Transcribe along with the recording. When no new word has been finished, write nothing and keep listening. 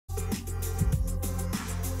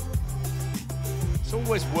It's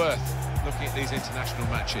always worth looking at these international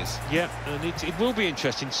matches. Yeah, and it will be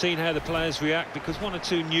interesting seeing how the players react, because one or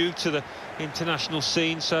two new to the international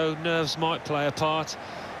scene, so nerves might play a part.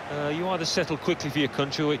 You either settle quickly for your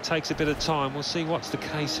country or it takes a bit of time. We'll see what's the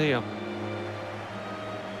case here.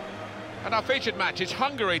 And our featured match is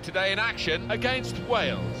Hungary today in action against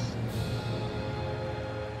Wales.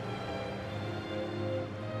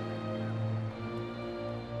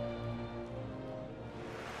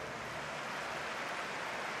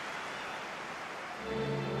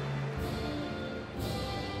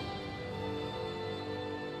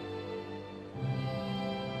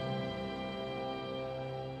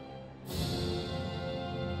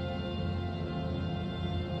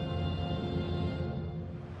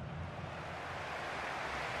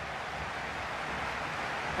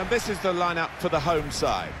 And this is the lineup for the home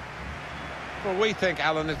side. Well, we think,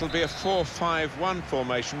 Alan, it'll be a 4-5-1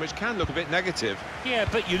 formation, which can look a bit negative. Yeah,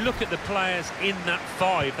 but you look at the players in that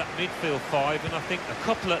five, that midfield five, and I think a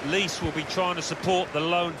couple at least will be trying to support the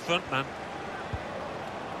lone frontman.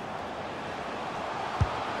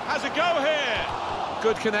 Has a go here!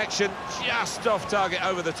 Good connection, just off target,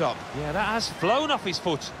 over the top. Yeah, that has flown off his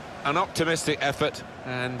foot. An optimistic effort,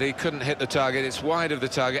 and he couldn't hit the target. It's wide of the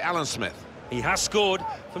target. Alan Smith. He has scored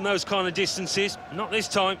from those kind of distances, not this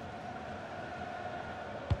time.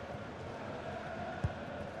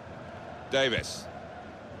 Davis.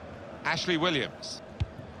 Ashley Williams.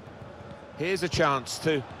 Here's a chance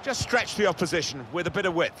to just stretch the opposition with a bit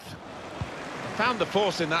of width. Found the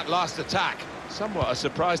force in that last attack. Somewhat a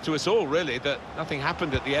surprise to us all, really, that nothing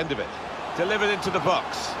happened at the end of it. Delivered into the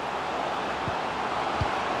box.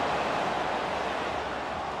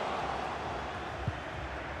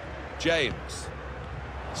 James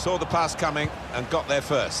saw the pass coming and got there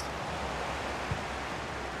first.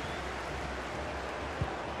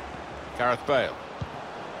 Gareth Bale.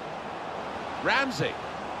 Ramsey.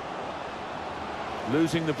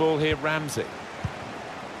 Losing the ball here, Ramsey.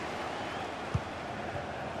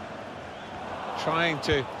 Trying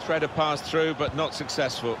to thread a pass through, but not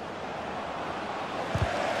successful.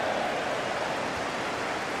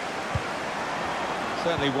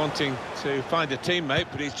 Certainly wanting to find a teammate,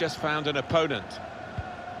 but he's just found an opponent.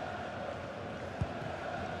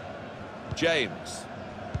 James.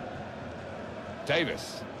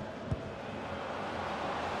 Davis.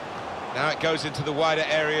 Now it goes into the wider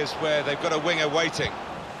areas where they've got a winger waiting.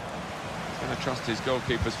 He's going to trust his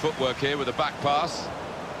goalkeeper's footwork here with a back pass.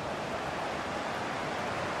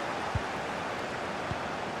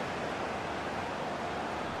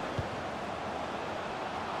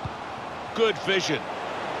 Good vision.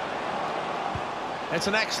 It's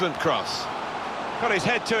an excellent cross. Got his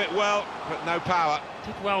head to it well, but no power.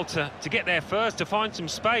 Did well to get there first, to find some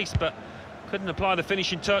space, but couldn't apply the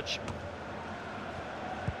finishing touch.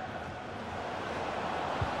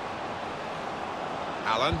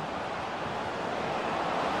 Allen.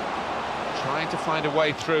 Trying to find a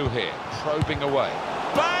way through here, probing away.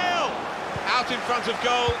 Bale! Out in front of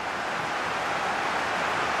goal.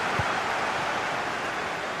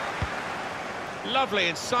 Lovely,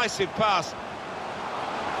 incisive pass.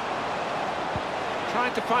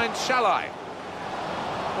 Trying to find Shalai.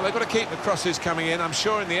 Well, they've got to keep the crosses coming in. I'm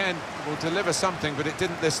sure in the end will deliver something, but it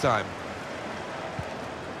didn't this time.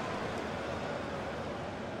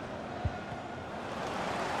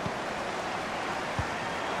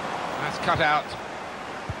 That's cut out.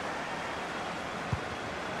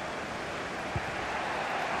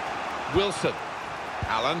 Wilson.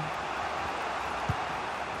 Allen.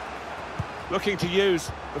 Looking to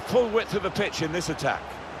use the full width of the pitch in this attack.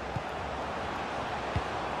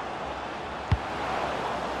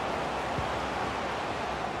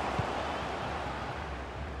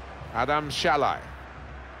 Adam Shalai.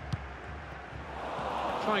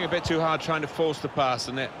 Trying a bit too hard, trying to force the pass,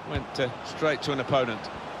 and it went straight to an opponent.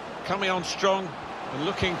 Coming on strong and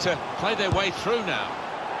looking to play their way through now.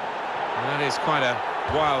 And that is quite a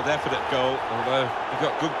wild effort at goal, although he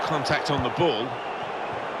got good contact on the ball.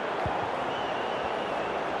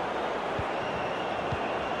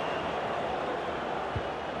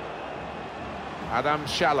 Adam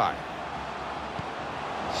Shalai.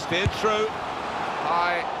 Steered through,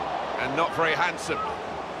 high and not very handsome.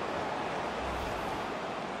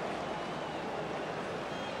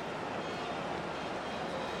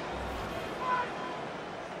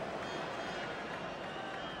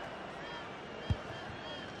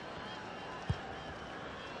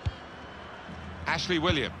 Ashley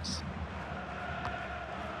Williams.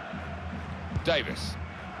 Davis.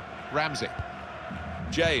 Ramsey.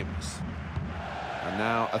 James. And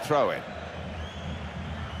now a throw-in.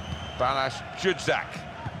 Balash Judzak.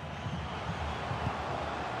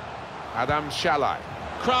 Adam Shalai,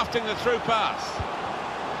 crafting the through pass.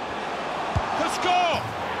 Could score!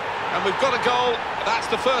 And we've got a goal. That's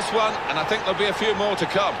the first one, and I think there'll be a few more to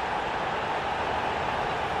come.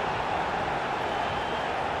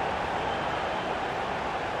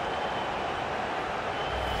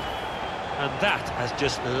 And that has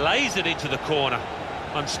just lasered into the corner.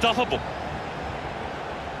 Unstoppable.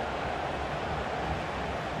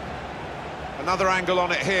 Another angle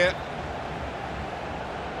on it here.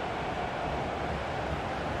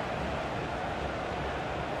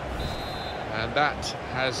 And that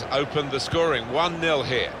has opened the scoring. 1-0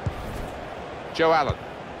 here. Joe Allen.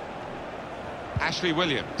 Ashley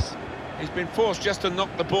Williams. He's been forced just to knock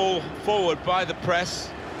the ball forward by the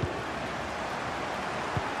press.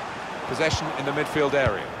 Possession in the midfield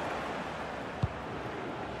area.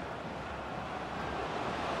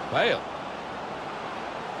 Bale.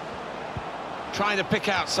 Trying to pick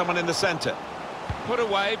out someone in the centre. Put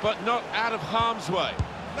away, but not out of harm's way.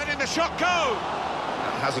 Letting the shot go!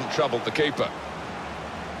 That hasn't troubled the keeper.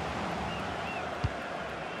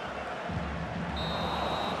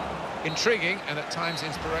 Intriguing and at times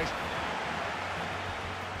inspirational.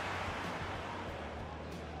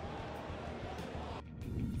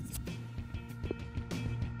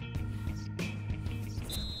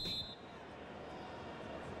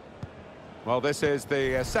 Well, this is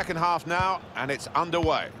the second half now, and it's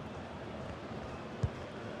underway.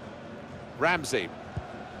 Ramsey.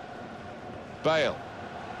 Bale.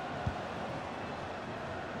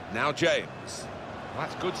 Now James.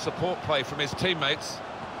 That's good support play from his teammates.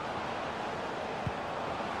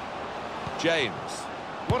 James.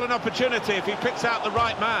 What an opportunity if he picks out the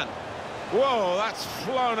right man. Whoa, that's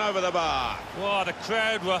flown over the bar. Well, the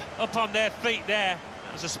crowd were up on their feet there.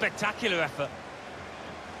 That was a spectacular effort.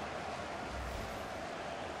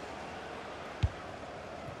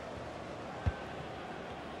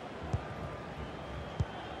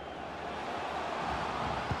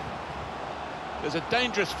 There's a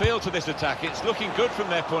dangerous feel to this attack. It's looking good from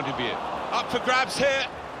their point of view. Up for grabs here.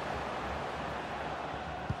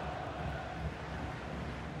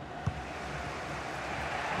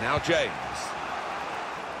 Now James.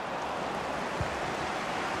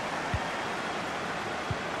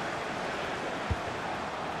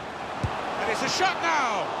 And it's a shot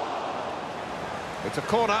now. It's a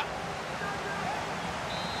corner.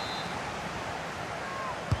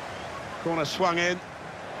 Corner swung in.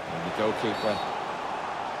 And the goalkeeper.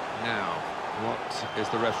 Now, what is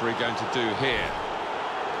the referee going to do here?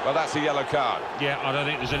 Well, that's a yellow card. Yeah, I don't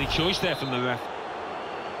think there's any choice there from the ref.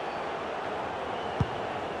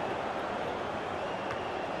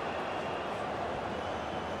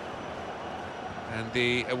 And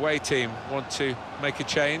the away team want to make a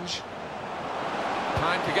change.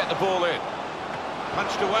 Time to get the ball in.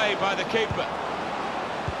 Punched away by the keeper.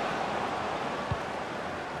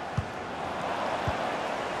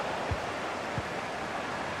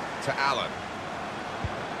 To Allen.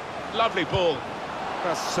 Lovely ball.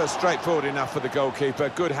 That's straightforward enough for the goalkeeper.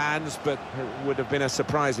 Good hands, but it would have been a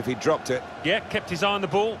surprise if he dropped it. Yeah, kept his eye on the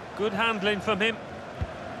ball. Good handling from him.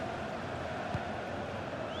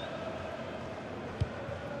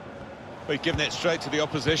 We've given it straight to the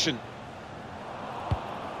opposition.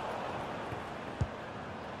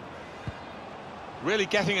 Really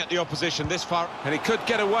getting at the opposition this far. And he could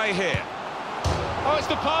get away here. Oh, it's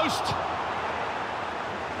the post!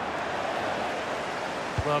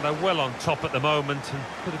 Well, they're well on top at the moment and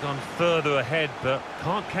could have gone further ahead, but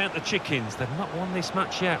can't count the chickens. They've not won this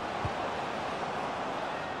match yet.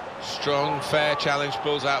 Strong, fair challenge,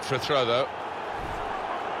 pulls out for a throw, though.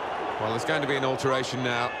 Well, there's going to be an alteration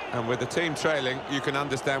now, and with the team trailing, you can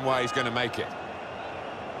understand why he's going to make it.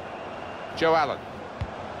 Joe Allen.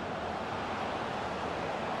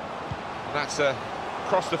 And that's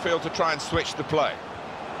across the field to try and switch the play.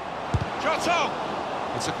 Shot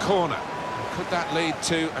on! It's a corner. Could that lead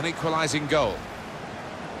to an equalising goal?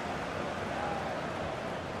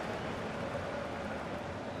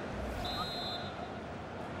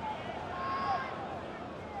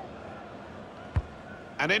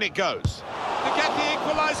 And in it goes. To get the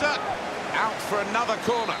equaliser. Out for another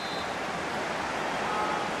corner.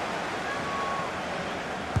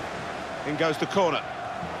 In goes the corner.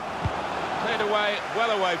 Cleared away,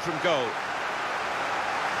 well away from goal.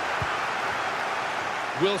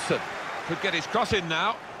 Wilson. Could get his cross in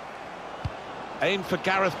now. Aim for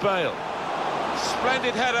Gareth Bale.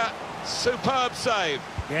 Splendid header, superb save.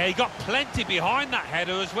 Yeah, he got plenty behind that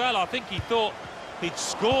header as well. I think he thought he'd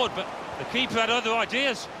scored, but the keeper had other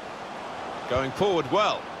ideas. Going forward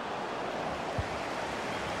well.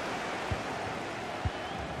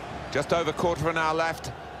 Just over quarter of an hour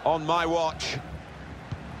left on my watch.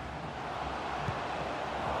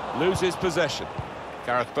 Loses possession.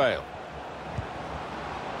 Gareth Bale.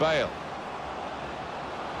 Bale.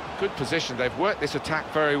 Good position. They've worked this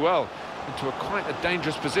attack very well into quite a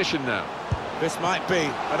dangerous position now. This might be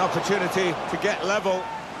an opportunity to get level.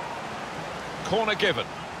 Corner given.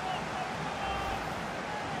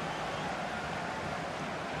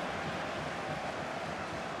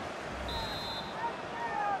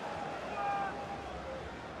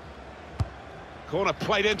 Corner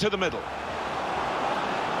played into the middle.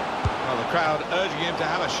 Well, the crowd urging him to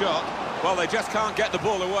have a shot. Well, they just can't get the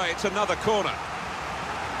ball away. It's another corner.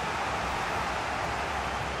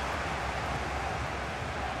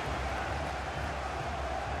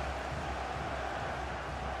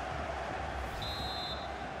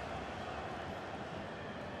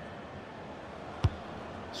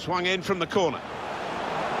 Swung in from the corner.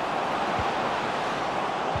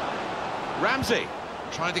 Ramsey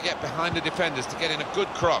trying to get behind the defenders to get in a good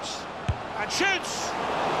cross. And shoots!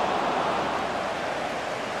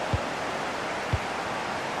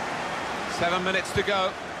 Seven minutes to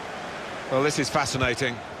go. Well, this is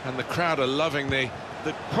fascinating, and the crowd are loving the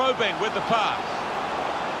probing with the pass.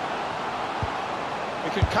 We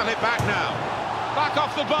can cut it back now. Back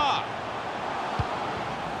off the bar.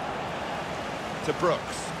 To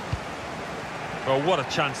Brooks. Well, what a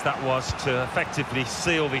chance that was to effectively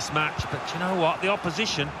seal this match. But you know what? The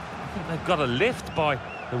opposition, I think they've got a lift by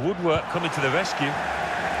the woodwork coming to the rescue.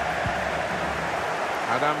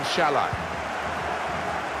 Adam Shalai.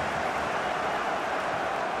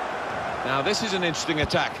 Now, this is an interesting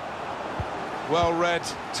attack. Well-read,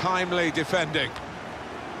 timely defending.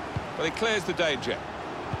 But he clears the danger.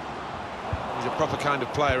 He's a proper kind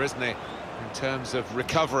of player, isn't he? In terms of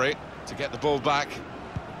recovery, to get the ball back.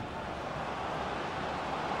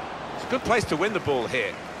 It's a good place to win the ball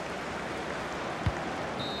here.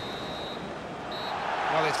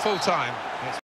 Well, it's full time.